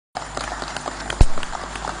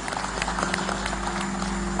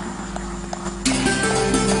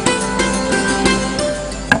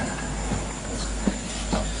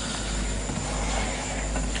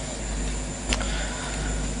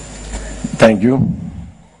Thank you.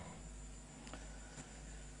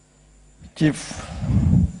 Chief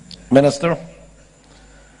Minister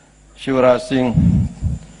Shivraj Singh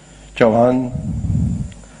Chauhan,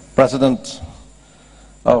 President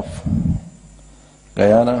of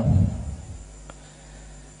Guyana,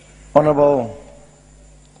 Honorable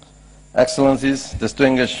Excellencies,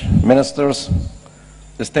 distinguished ministers,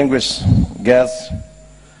 distinguished guests,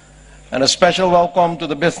 and a special welcome to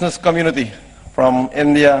the business community from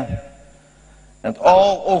India and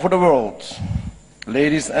all over the world.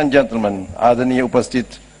 Ladies and gentlemen, आदरणीय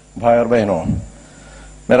उपस्थित भाई और बहनों,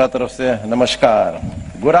 मेरा तरफ से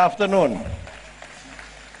नमस्कार. Good afternoon.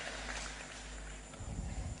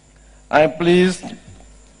 I am pleased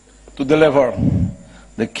to deliver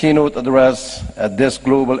the keynote address at this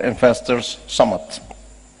Global Investors Summit.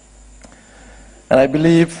 And I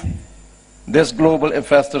believe this Global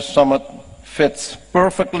Investors Summit fits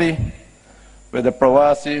perfectly with the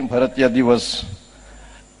Pravasi Bharatiya Divas,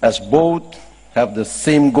 as both have the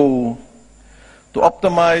same goal: to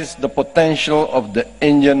optimize the potential of the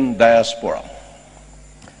Indian diaspora.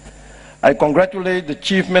 I congratulate the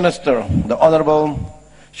Chief Minister, the Honorable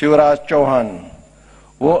Shivraj Chauhan,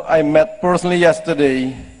 who I met personally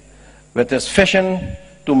yesterday, with his vision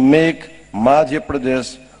to make Madhya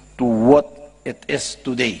Pradesh to what it is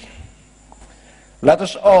today. Let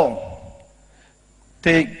us all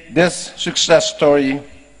take this success story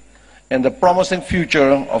in the promising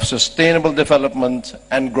future of sustainable development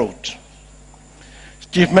and growth.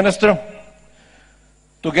 Chief Minister,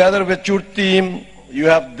 together with your team, you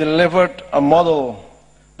have delivered a model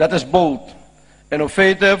that is both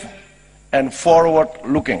innovative and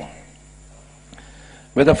forward-looking.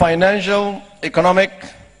 With the financial, economic,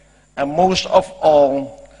 and most of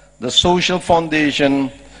all, the social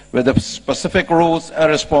foundation, with the specific roles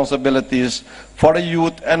and responsibilities for the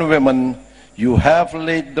youth and women, you have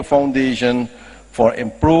laid the foundation for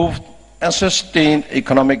improved and sustained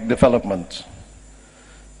economic development.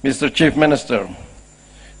 Mr. Chief Minister,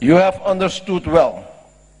 you have understood well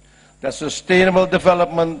that sustainable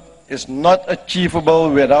development is not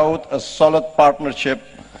achievable without a solid partnership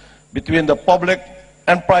between the public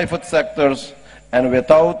and private sectors and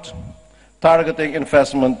without targeting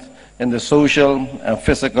investment in the social and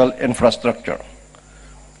physical infrastructure.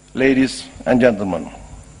 Ladies and gentlemen,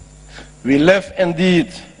 we live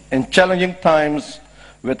indeed in challenging times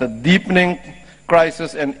with a deepening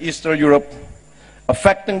crisis in Eastern Europe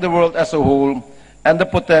affecting the world as a whole and the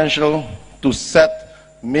potential to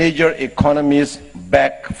set major economies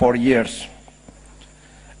back for years.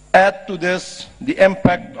 Add to this the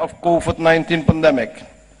impact of COVID-19 pandemic,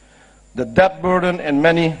 the debt burden in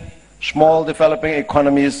many small developing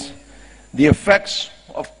economies, the effects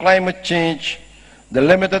of climate change, the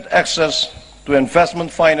limited access to investment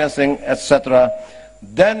financing, etc.,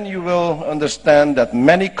 then you will understand that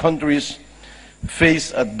many countries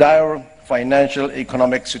face a dire financial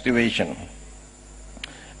economic situation.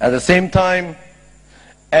 At the same time,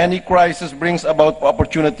 any crisis brings about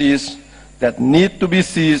opportunities that need to be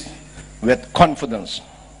seized with confidence.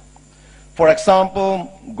 For example,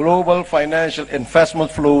 global financial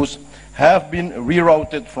investment flows have been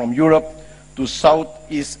rerouted from Europe to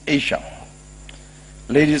Southeast Asia.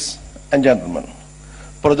 Ladies and gentlemen,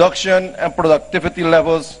 production and productivity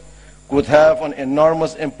levels could have an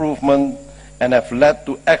enormous improvement and have led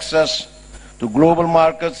to access to global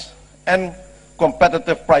markets and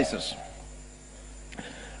competitive prices.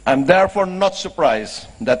 I'm therefore not surprised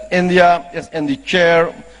that India is in the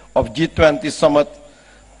chair of G20 summit,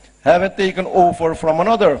 having taken over from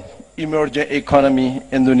another emerging economy,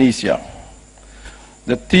 Indonesia.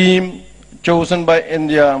 The theme chosen by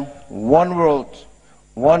India, one world,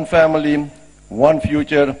 one family, one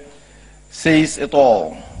future, says it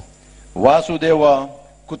all. Vasudeva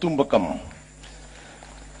Kutumbakam.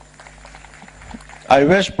 I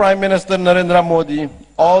wish Prime Minister Narendra Modi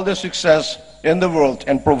all the success in the world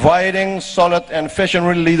in providing solid and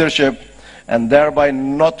visionary leadership and thereby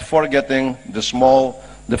not forgetting the small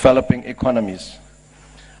developing economies.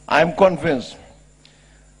 I'm convinced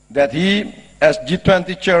that he, as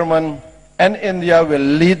G20 chairman, and India will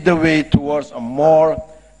lead the way towards a more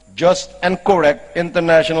just and correct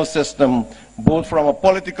international system, both from a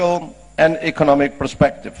political and economic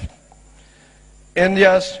perspective.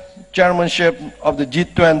 India's chairmanship of the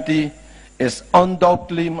G20 is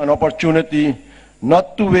undoubtedly an opportunity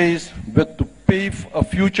not to waste, but to pave a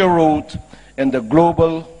future road in the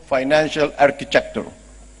global financial architecture.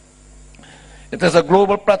 It is a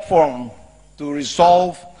global platform to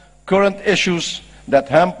resolve current issues that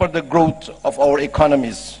hamper the growth of our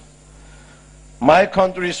economies. My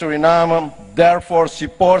country, Suriname, therefore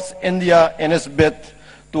supports India in its bid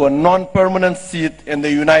to a non-permanent seat in the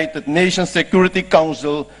United Nations Security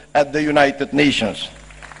Council at the United Nations.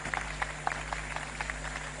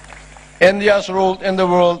 India's role in the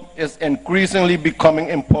world is increasingly becoming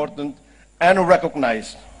important and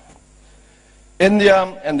recognized. India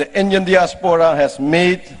and the Indian diaspora has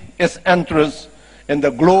made its entrance in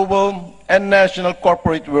the global and national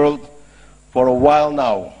corporate world for a while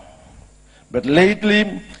now. But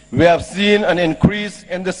lately, we have seen an increase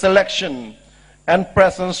in the selection and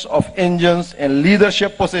presence of Indians in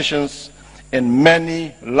leadership positions in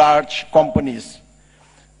many large companies.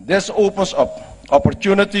 This opens up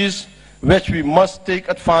opportunities which we must take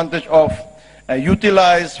advantage of and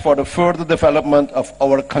utilize for the further development of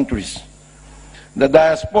our countries. The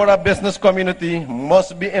diaspora business community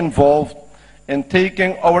must be involved in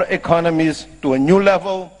taking our economies to a new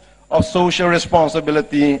level of social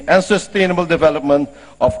responsibility and sustainable development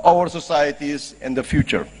of our societies in the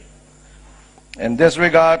future. In this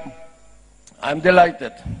regard, I'm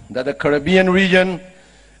delighted that the Caribbean region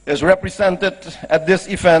is represented at this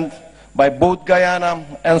event by both Guyana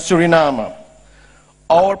and Suriname.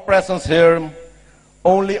 Our presence here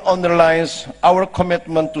only underlines our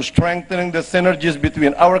commitment to strengthening the synergies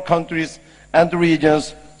between our countries and the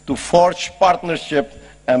regions to forge partnership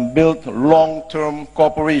and build long-term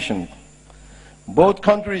cooperation. Both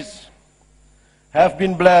countries have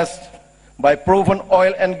been blessed by proven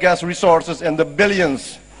oil and gas resources in the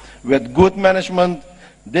billions. With good management,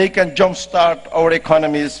 they can jumpstart our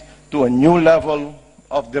economies to a new level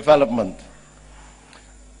of development.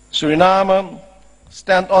 Suriname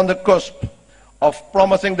stands on the cusp of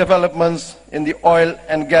promising developments in the oil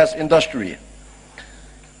and gas industry.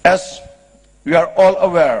 As we are all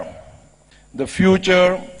aware, the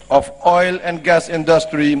future of oil and gas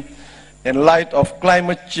industry in light of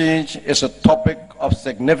climate change is a topic of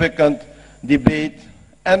significant debate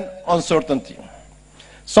and uncertainty.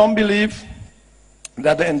 Some believe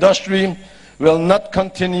that the industry will not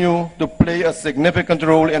continue to play a significant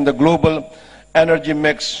role in the global energy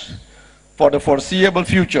mix for the foreseeable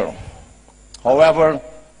future. However,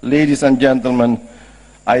 ladies and gentlemen,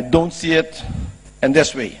 I don't see it in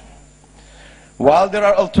this way. While there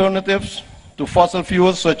are alternatives to fossil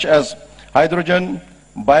fuels such as hydrogen,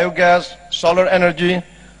 biogas, solar energy,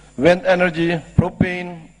 wind energy,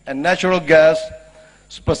 propane, and natural gas,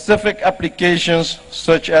 specific applications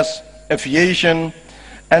such as aviation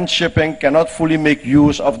and shipping cannot fully make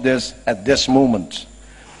use of this at this moment.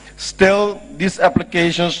 Still, these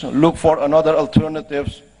applications look for another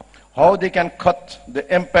alternatives, how they can cut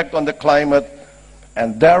the impact on the climate,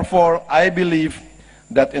 and therefore I believe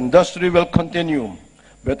that industry will continue,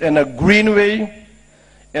 but in a green way,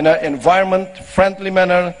 in an environment-friendly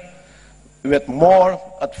manner, with more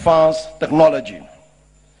advanced technology.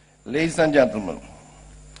 Ladies and gentlemen,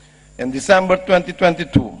 in December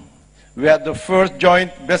 2022, we had the first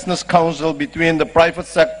joint business council between the private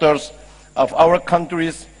sectors of our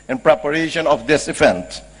countries in preparation of this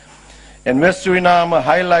event, in which Suriname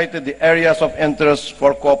highlighted the areas of interest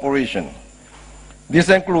for cooperation. These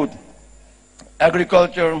include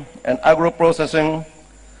agriculture and agro-processing,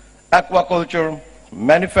 aquaculture,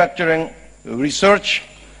 manufacturing, research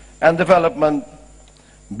and development,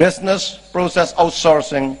 business process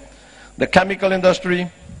outsourcing, the chemical industry,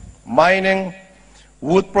 mining,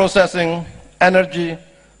 wood processing, energy,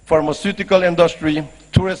 pharmaceutical industry,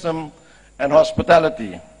 tourism, and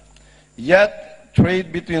hospitality. Yet,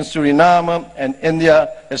 trade between Suriname and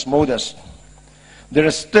India is modest. There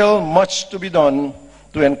is still much to be done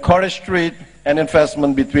to encourage trade and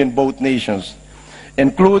investment between both nations,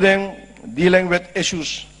 including dealing with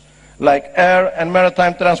issues like air and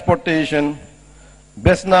maritime transportation,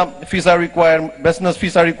 business visa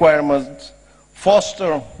requirements,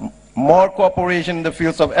 foster more cooperation in the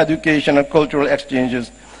fields of education and cultural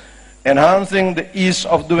exchanges, enhancing the ease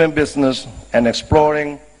of doing business, and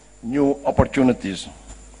exploring new opportunities.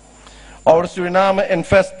 Our Suriname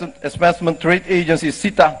Investment Trade Agency,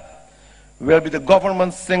 SITA, will be the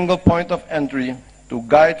government's single point of entry to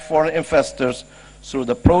guide foreign investors through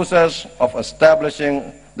the process of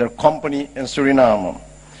establishing their company in Suriname.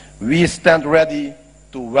 We stand ready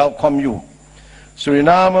to welcome you.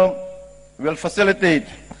 Suriname will facilitate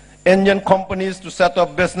Indian companies to set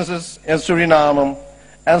up businesses in Suriname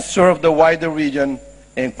and serve the wider region,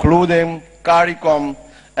 including CARICOM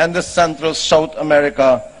and the Central South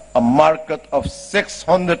America, a market of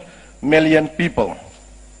 600 million people.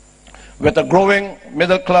 With a growing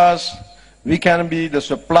middle class, we can be the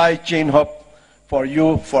supply chain hub for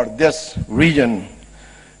you for this region.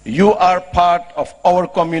 You are part of our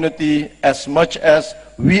community as much as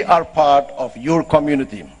we are part of your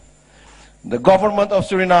community. The government of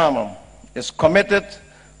Suriname is committed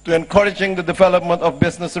to encouraging the development of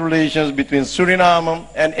business relations between Suriname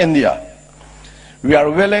and India. We are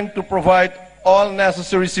willing to provide all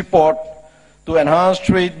necessary support to enhance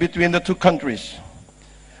trade between the two countries.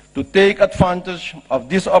 To take advantage of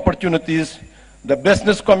these opportunities, the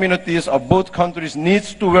business communities of both countries need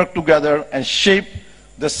to work together and shape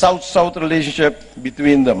the South-South relationship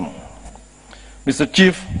between them. Mr.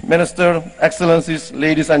 Chief Minister, Excellencies,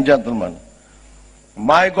 ladies and gentlemen,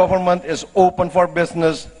 my government is open for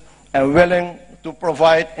business and willing to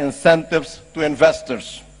provide incentives to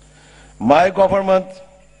investors. My government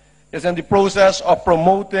is in the process of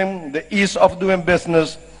promoting the ease of doing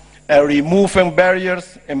business and removing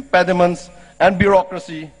barriers, impediments, and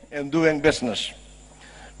bureaucracy in doing business.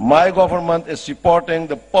 My government is supporting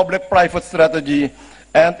the public-private strategy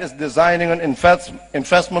and is designing an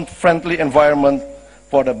investment-friendly environment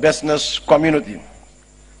for the business community.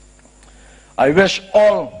 I wish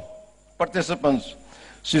all participants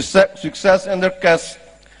success in their quest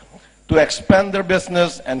to expand their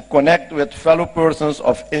business and connect with fellow persons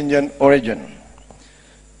of Indian origin.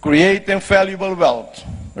 Creating valuable wealth,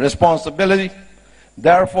 responsibility,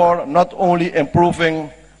 therefore not only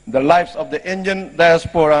improving the lives of the Indian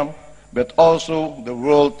diaspora, but also the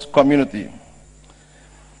world community.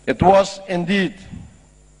 It was indeed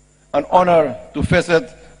an honor to visit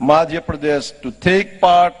Madhya Pradesh, to take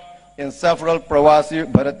part in several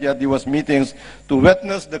Pravasi Bharatiya Divas meetings, to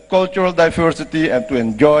witness the cultural diversity and to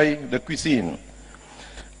enjoy the cuisine.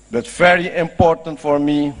 But very important for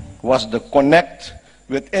me was the connect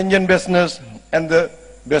with Indian business and the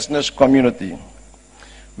business community.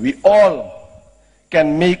 We all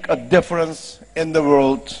can make a difference in the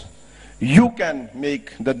world. You can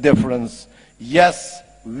make the difference. Yes,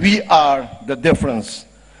 we are the difference.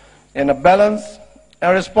 In a balanced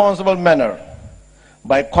and responsible manner,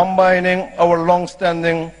 by combining our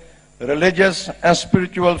long-standing religious and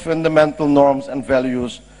spiritual fundamental norms and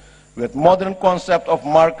values with modern concept of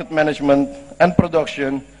market management and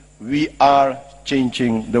production, we are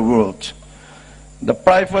changing the world. The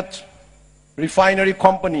private refinery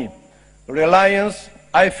company, Reliance,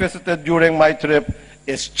 I visited during my trip,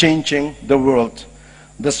 is changing the world.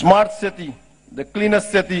 The smart city, the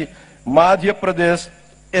cleanest city, Madhya Pradesh,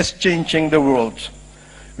 is changing the world.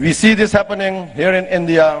 We see this happening here in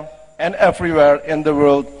India and everywhere in the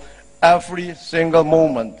world, every single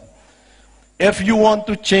moment. If you want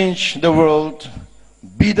to change the world,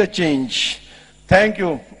 be the change. Thank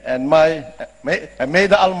you, and may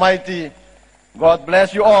the Almighty God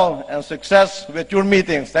bless you all and success with your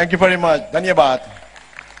meetings. Thank you very much. Dhanyabad.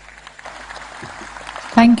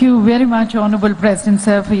 Thank you very much, Honorable President,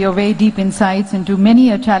 sir, for your very deep insights into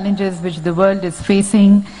many challenges which the world is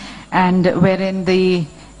facing and wherein the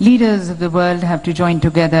leaders of the world have to join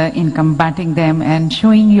together in combating them, and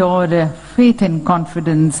showing your faith and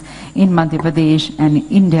confidence in Madhya Pradesh and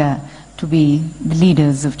India to be the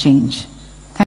leaders of change.